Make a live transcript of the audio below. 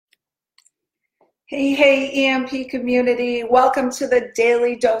Hey, EMP community. Welcome to the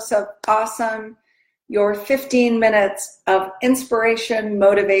Daily Dose of Awesome, your 15 minutes of inspiration,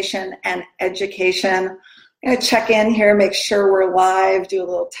 motivation, and education. I'm going to check in here, make sure we're live, do a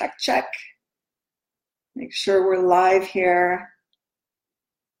little tech check. Make sure we're live here.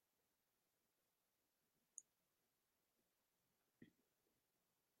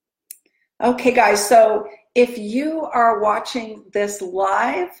 Okay, guys, so if you are watching this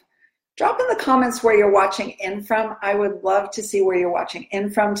live, drop in the comments where you're watching in from. I would love to see where you're watching in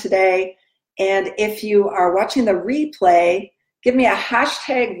from today. And if you are watching the replay, give me a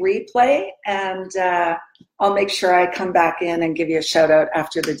hashtag replay and I'll make sure I come back in and give you a shout out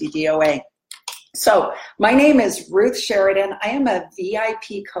after the DDOA. So my name is Ruth Sheridan. I am a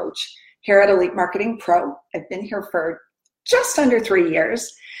VIP coach here at Elite Marketing Pro. I've been here for just under 3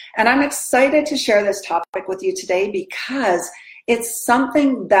 years. And I'm excited to share this topic with you today because it's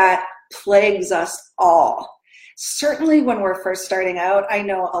something that plagues us all. Certainly when we're first starting out, I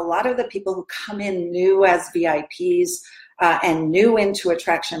know a lot of the people who come in new as VIPs and new into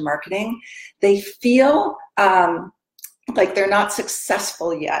attraction marketing, they feel like they're not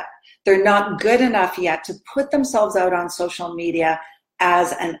successful yet. They're not good enough yet to put themselves out on social media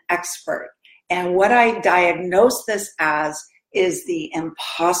as an expert. And what I diagnose this as is the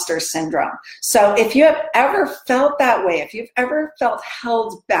imposter syndrome. So if you have ever felt that way, if you've ever felt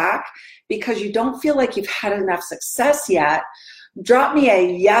held back because you don't feel like you've had enough success yet, drop me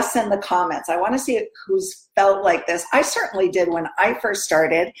a yes in the comments. I want to see who's felt like this. I certainly did when I first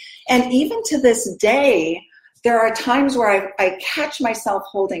started. And even to this day, there are times where I catch myself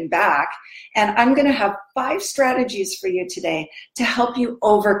holding back, and I'm going to have 5 strategies for you today to help you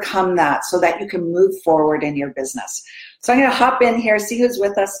overcome that so that you can move forward in your business. So I'm going to hop in here, see who's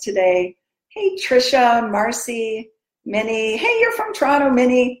with us today. Hey, Trisha, Marcy, Minnie. Hey, you're from Toronto,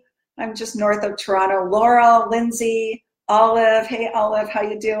 Minnie. I'm just north of Toronto. Laurel, Lindsay, Olive. Hey, Olive, how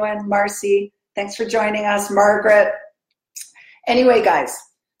you doing? Marcy, thanks for joining us. Margaret. Anyway, guys,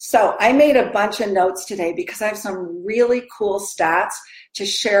 so I made a bunch of notes today because I have some really cool stats to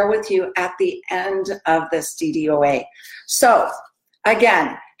share with you at the end of this DDOA. So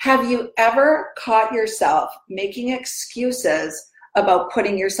again, have you ever caught yourself making excuses about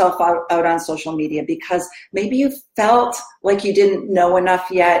putting yourself out on social media because maybe you felt like you didn't know enough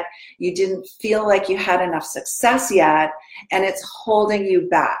yet, you didn't feel like you had enough success yet, and it's holding you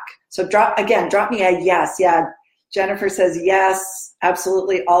back? So drop me a yes. Yeah, Jennifer says yes,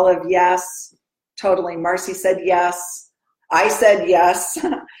 absolutely. Olive, yes, totally. Marcy said yes. I said yes.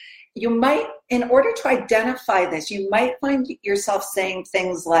 You might, in order to identify this, you might find yourself saying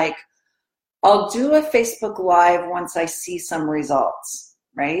things like, I'll do a Facebook Live once I see some results,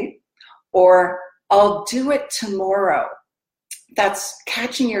 right? Or I'll do it tomorrow. That's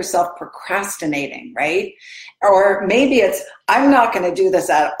catching yourself procrastinating, right? Or maybe it's, I'm not going to do this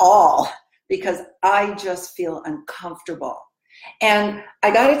at all because I just feel uncomfortable. And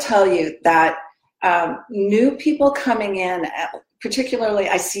I got to tell you that new people coming in, particularly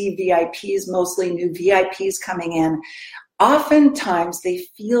I see VIPs, mostly new VIPs coming in, oftentimes they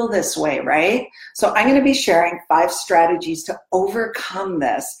feel this way, right? So I'm going to be sharing 5 strategies to overcome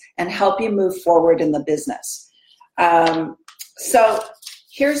this and help you move forward in the business. So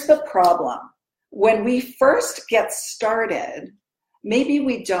here's the problem. When we first get started, maybe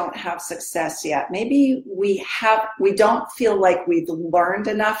we don't have success yet. Maybe we don't feel like we've learned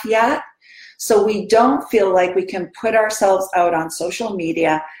enough yet. So we don't feel like we can put ourselves out on social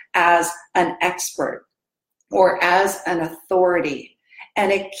media as an expert or as an authority,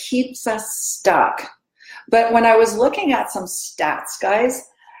 and it keeps us stuck. But when I was looking at some stats, guys,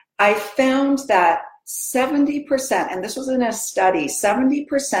 I found that 70%, and this was in a study,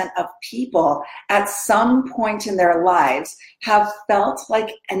 70% of people at some point in their lives have felt like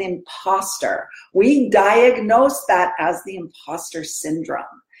an imposter. We diagnose that as the imposter syndrome.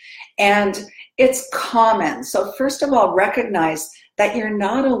 And it's common. So first of all, recognize that you're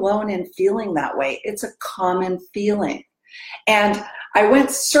not alone in feeling that way. It's a common feeling. And I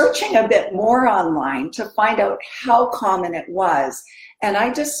went searching a bit more online to find out how common it was. And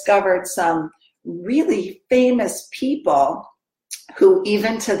I discovered some really famous people who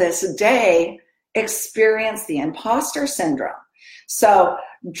even to this day experience the imposter syndrome. So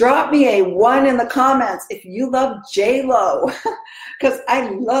drop me a 1 in the comments if you love J-Lo, because I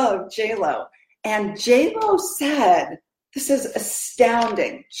love J-Lo. And J-Lo said, this is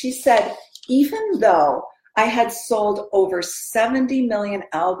astounding. She said, even though I had sold over 70 million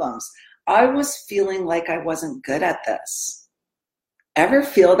albums, I was feeling like I wasn't good at this. Ever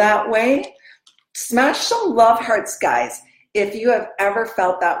feel that way? Smash some love hearts, guys, if you have ever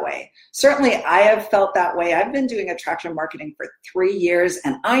felt that way. Certainly I have felt that way. I've been doing attraction marketing for 3 years,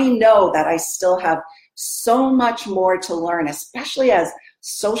 and I know that I still have so much more to learn, especially as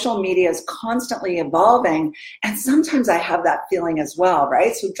social media is constantly evolving. And sometimes I have that feeling as well,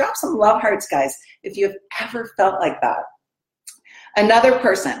 right? So drop some love hearts, guys, if you've ever felt like that. Another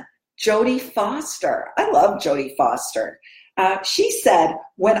person, Jodie Foster. I love Jodie Foster. She said,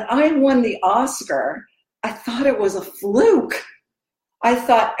 when I won the Oscar, I thought it was a fluke. I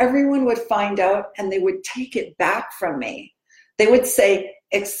thought everyone would find out and they would take it back from me. They would say,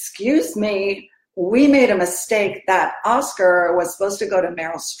 excuse me, we made a mistake. That Oscar was supposed to go to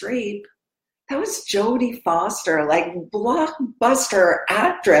Meryl Streep. That was Jodie Foster, like blockbuster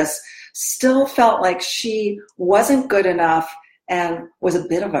actress, still felt like she wasn't good enough and was a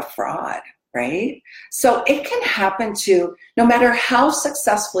bit of a fraud, right? So it can happen to, no matter how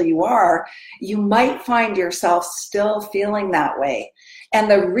successful you are, you might find yourself still feeling that way. And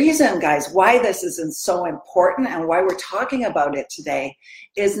the reason, guys, why this isn't so important and why we're talking about it today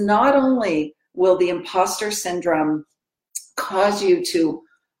is not only will the imposter syndrome cause you to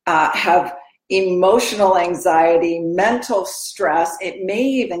have emotional anxiety, mental stress, it may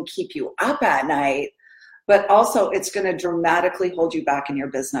even keep you up at night, but also it's going to dramatically hold you back in your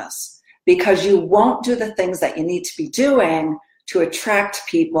business because you won't do the things that you need to be doing to attract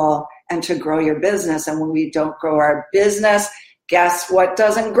people and to grow your business. And when we don't grow our business, guess what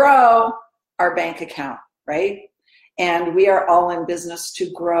doesn't grow? Our bank account, right? And we are all in business to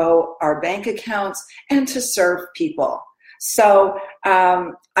grow our bank accounts and to serve people. So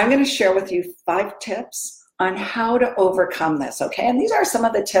I'm going to share with you 5 tips on how to overcome this, okay? And these are some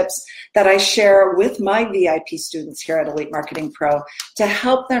of the tips that I share with my VIP students here at Elite Marketing Pro to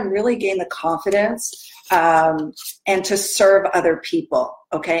help them really gain the confidence and to serve other people,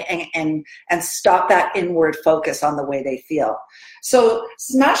 okay? And stop that inward focus on the way they feel. So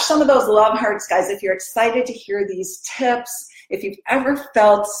smash some of those love hearts, guys, if you're excited to hear these tips. If you've ever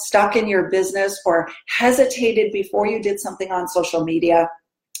felt stuck in your business or hesitated before you did something on social media,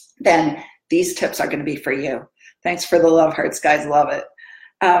 then these tips are going to be for you. Thanks for the love hearts, guys. Love it.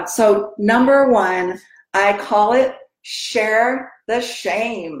 So number 1, I call it share the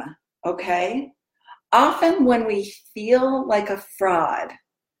shame, okay? Often when we feel like a fraud,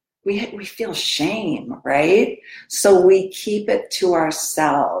 we feel shame, right? So we keep it to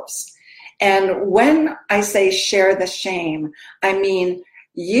ourselves. And when I say share the shame, I mean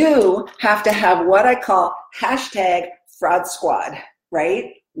you have to have what I call #fraud squad,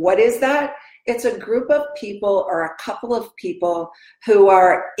 right? What is that? It's a group of people or a couple of people who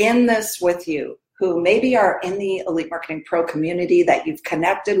are in this with you, who maybe are in the Elite Marketing Pro community that you've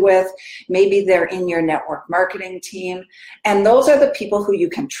connected with. Maybe they're in your network marketing team. And those are the people who you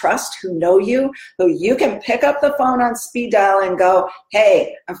can trust, who know you, who you can pick up the phone on speed dial and go,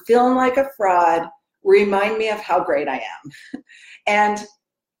 hey, I'm feeling like a fraud. Remind me of how great I am. And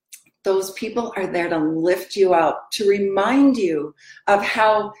those people are there to lift you up, to remind you of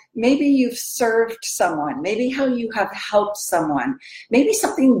how maybe you've served someone, maybe how you have helped someone, maybe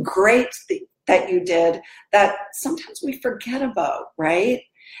something great that you did that sometimes we forget about, right?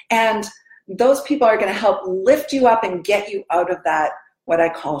 And those people are going to help lift you up and get you out of that, what I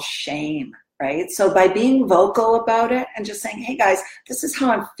call shame, right? So by being vocal about it and just saying, hey guys, this is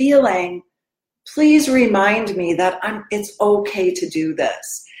how I'm feeling, please remind me that it's okay to do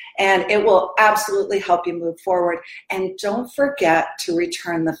this. And it will absolutely help you move forward. And don't forget to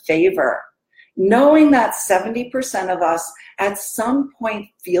return the favor. Knowing that 70% of us at some point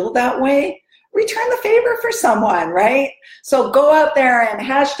feel that way, return the favor for someone, right? So go out there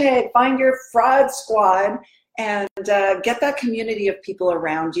and #find your fraud squad and get that community of people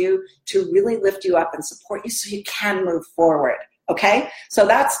around you to really lift you up and support you so you can move forward, okay? So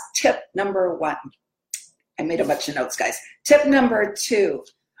that's tip number 1. I made a bunch of notes, guys. Tip number 2.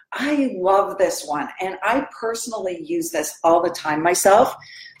 I love this one, and I personally use this all the time myself.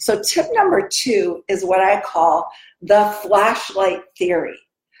 So tip number 2 is what I call the flashlight theory.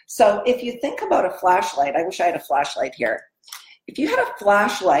 So if you think about a flashlight, I wish I had a flashlight here. If you had a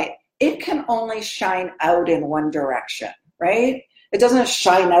flashlight, it can only shine out in one direction, right? It doesn't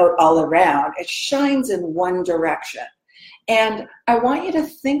shine out all around. It shines in one direction. And I want you to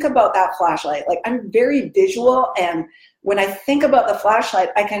think about that flashlight. Like, I'm very visual, and when I think about the flashlight,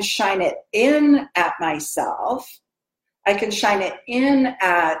 I can shine it in at myself. I can shine it in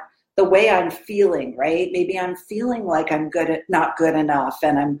at the way I'm feeling, right? Maybe I'm feeling like I'm not good enough,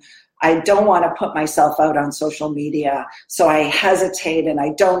 and I don't want to put myself out on social media, so I hesitate and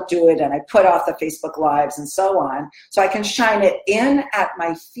I don't do it, and I put off the Facebook Lives and so on. So I can shine it in at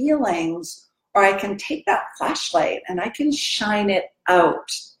my feelings, or I can take that flashlight and I can shine it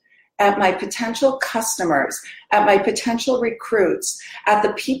out at my potential customers, at my potential recruits, at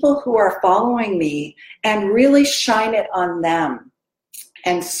the people who are following me, and really shine it on them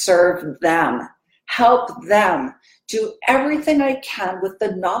and serve them, help them, do everything I can with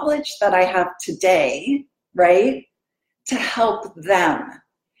the knowledge that I have today, right, to help them.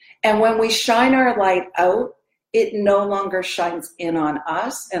 And when we shine our light out, it no longer shines in on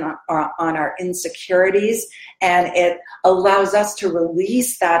us and on our insecurities, and it allows us to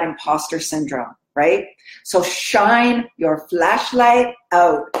release that imposter syndrome, right? So shine your flashlight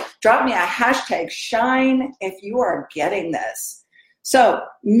out. Drop me a hashtag shine if you are getting this. So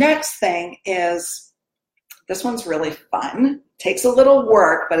next thing is, this one's really fun. Takes a little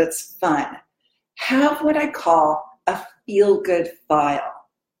work, but it's fun. Have what I call a feel-good file.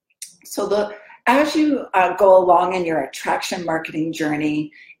 So as you go along in your attraction marketing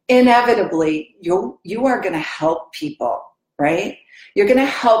journey, inevitably you are going to help people, right? You're going to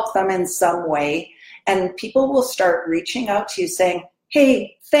help them in some way, and people will start reaching out to you saying,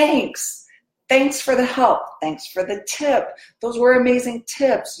 hey, thanks for the help, thanks for the tip, those were amazing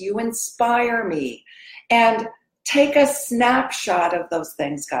tips, you inspire me. And take a snapshot of those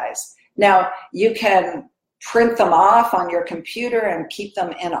things, guys. Now, you can print them off on your computer and keep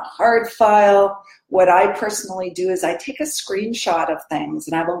them in a hard file. What I personally do is I take a screenshot of things,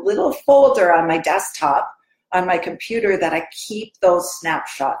 and I have a little folder on my desktop on my computer that I keep those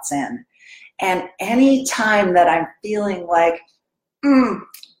snapshots in. And any time that I'm feeling like,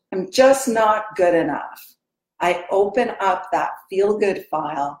 I'm just not good enough, I open up that feel-good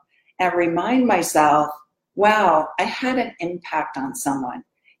file and remind myself, wow, I had an impact on someone.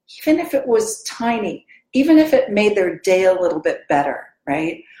 Even if it was tiny, even if it made their day a little bit better,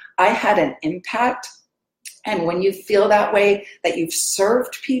 right? I had an impact. And when you feel that way, that you've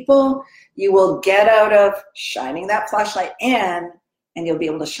served people, you will get out of shining that flashlight in, and you'll be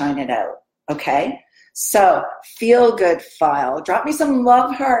able to shine it out, okay? So feel good file. Drop me some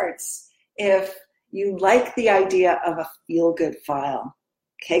love hearts if you like the idea of a feel good file.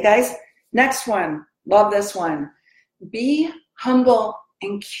 Okay, guys? Next one. Love this one. Be humble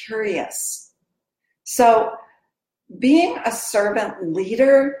and curious. So being a servant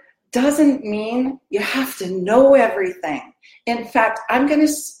leader doesn't mean you have to know everything. In fact, I'm going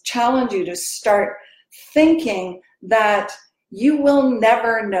to challenge you to start thinking that you will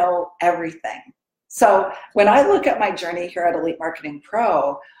never know everything. So when I look at my journey here at Elite Marketing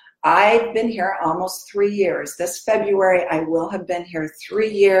Pro, I've been here almost 3 years. This February, I will have been here 3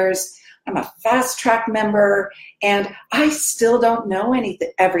 years. I'm a fast track member, and I still don't know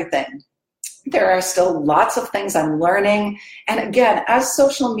everything. There are still lots of things I'm learning. And again, as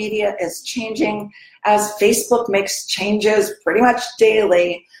social media is changing, as Facebook makes changes pretty much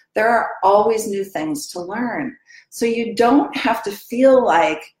daily, there are always new things to learn. So you don't have to feel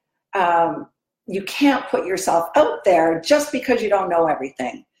like you can't put yourself out there just because you don't know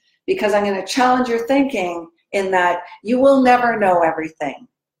everything. Because I'm going to challenge your thinking in that you will never know everything.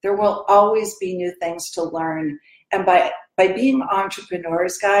 There will always be new things to learn. And by being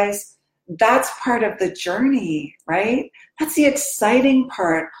entrepreneurs, guys, that's part of the journey, right? That's the exciting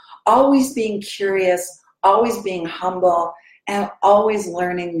part. Always being curious, always being humble, and always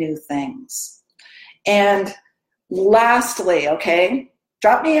learning new things. And lastly, okay,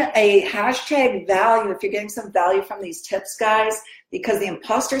 drop me a hashtag value if you're getting some value from these tips, guys, because the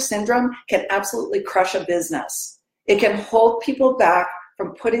imposter syndrome can absolutely crush a business. It can hold people back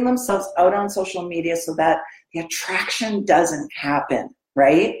from putting themselves out on social media so that the attraction doesn't happen,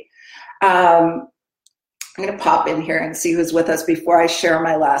 right? I'm going to pop in here and see who's with us before I share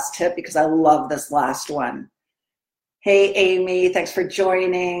my last tip, because I love this last one. Hey, Amy, thanks for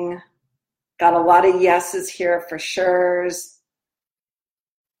joining. Got a lot of yeses here for sure.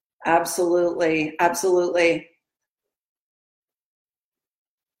 Absolutely, absolutely.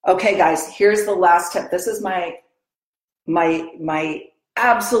 Okay, guys, here's the last tip. This is my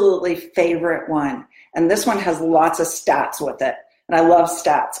absolutely favorite one. And this one has lots of stats with it. And I love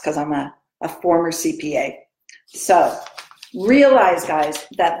stats because I'm a former CPA. So realize, guys,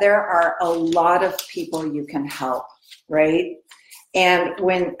 that there are a lot of people you can help, right? And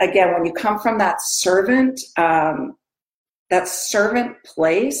when you come from that servant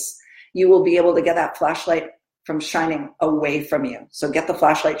place, you will be able to get that flashlight from shining away from you. So get the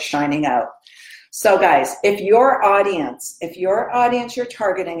flashlight shining out. So guys, if your audience you're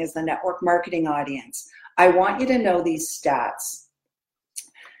targeting is the network marketing audience, I want you to know these stats.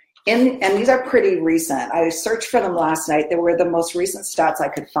 And these are pretty recent. I searched for them last night. They were the most recent stats I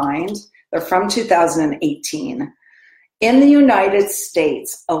could find. They're from 2018. In the United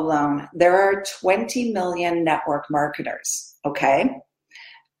States alone, there are 20 million network marketers, okay?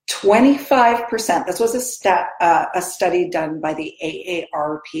 25%, this was a study done by the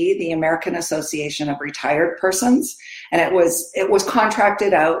AARP, the American Association of Retired Persons, and it was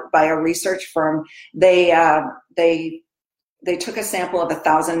contracted out by a research firm. They took a sample of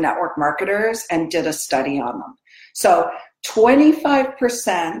 1,000 network marketers and did a study on them. So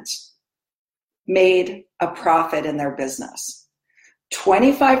 25% made a profit in their business.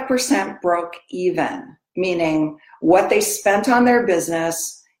 25% broke even, meaning what they spent on their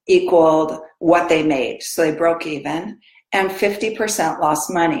business equaled what they made. So they broke even, and 50%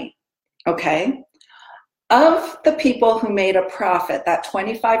 lost money. Okay? Of the people who made a profit, that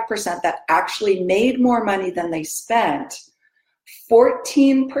 25% that actually made more money than they spent,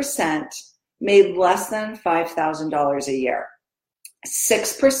 14% made less than $5,000 a year.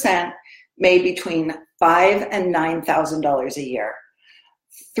 6% made between $5,000 and $9,000 a year.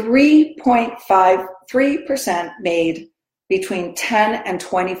 3% made between $10,000 and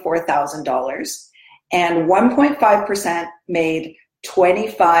 $24,000, and 1.5% made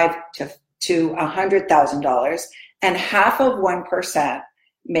 $25,000 to $100,000, and half of 1%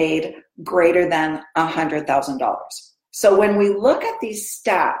 made greater than $100,000. So when we look at these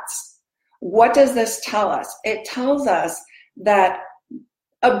stats, what does this tell us? It tells us that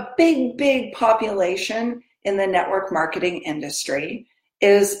a big population in the network marketing industry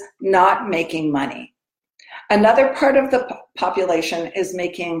is not making money. Another part of the population is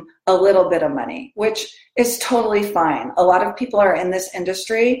making a little bit of money, which is totally fine. A lot of people are in this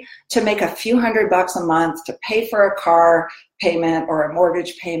industry to make a few $100 a month to pay for a car payment or a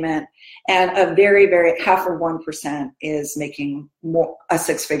mortgage payment, and a very half of 1% is making a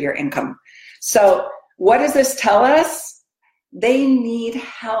six-figure income. So what does this tell us? They need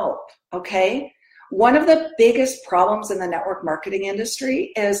help, okay? One of the biggest problems in the network marketing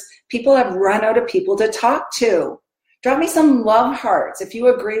industry is people have run out of people to talk to. Drop me some love hearts if you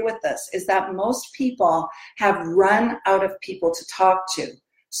agree with this, is that most people have run out of people to talk to.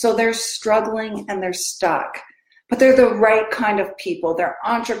 So they're struggling and they're stuck. But they're the right kind of people. They're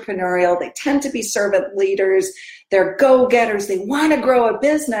entrepreneurial. They tend to be servant leaders. They're go-getters. They want to grow a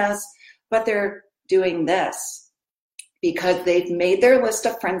business, but they're doing this because they've made their list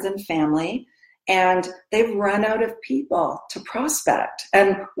of friends and family, and they've run out of people to prospect,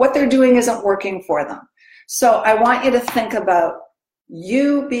 and what they're doing isn't working for them. So I want you to think about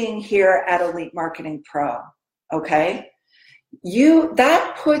you being here at Elite Marketing Pro, okay?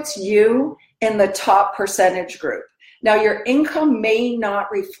 That puts you in the top percentage group. Now, your income may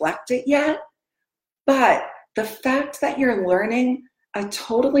not reflect it yet, but the fact that you're learning a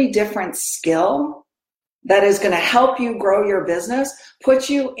totally different skill that is going to help you grow your business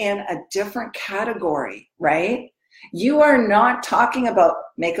puts you in a different category, right? You are not talking about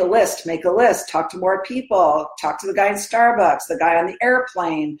make a list, talk to more people, talk to the guy in Starbucks, the guy on the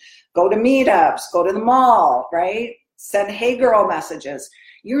airplane, go to meetups, go to the mall, right? Send hey girl messages.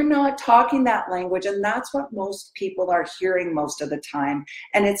 You're not talking that language, and that's what most people are hearing most of the time,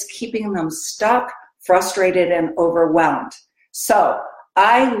 and it's keeping them stuck, frustrated, and overwhelmed. So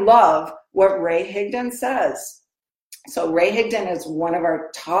I love what Ray Higdon says. So Ray Higdon is one of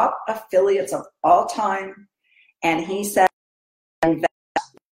our top affiliates of all time, and he said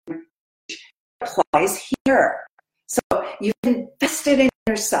applies here. So you've invested in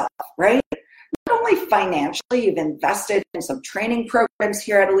yourself, right? Not only financially, you've invested in some training programs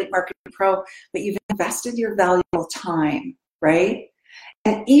here at Elite Marketing Pro, but you've invested your valuable time, right?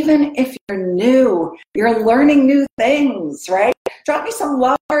 And even if you're new, you're learning new things, right? Drop me some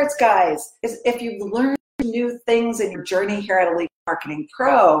love hearts, guys. If you've learned new things in your journey here at Elite Marketing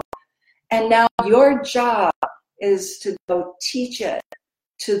Pro, and now your job is to go teach it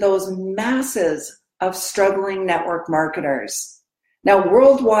to those masses of struggling network marketers. Now,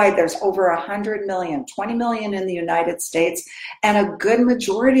 worldwide, there's over 100 million, 20 million in the United States, and a good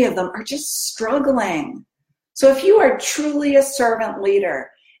majority of them are just struggling. So if you are truly a servant leader,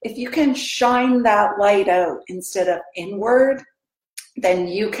 if you can shine that light out instead of inward, then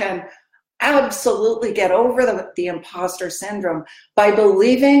you can absolutely get over the imposter syndrome by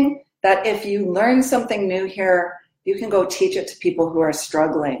believing that if you learn something new here, you can go teach it to people who are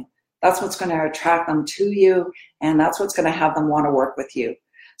struggling. That's what's going to attract them to you, and that's what's going to have them want to work with you.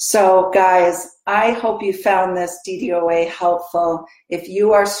 So guys, I hope you found this DDOA helpful. If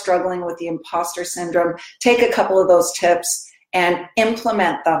you are struggling with the imposter syndrome, take a couple of those tips and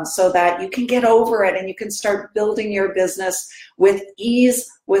implement them so that you can get over it and you can start building your business with ease,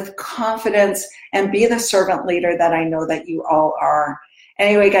 with confidence, and be the servant leader that I know that you all are.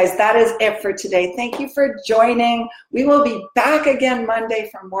 Anyway, guys, that is it for today. Thank you for joining. We will be back again Monday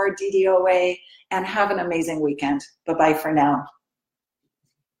for more DDOA, and have an amazing weekend. Bye-bye for now.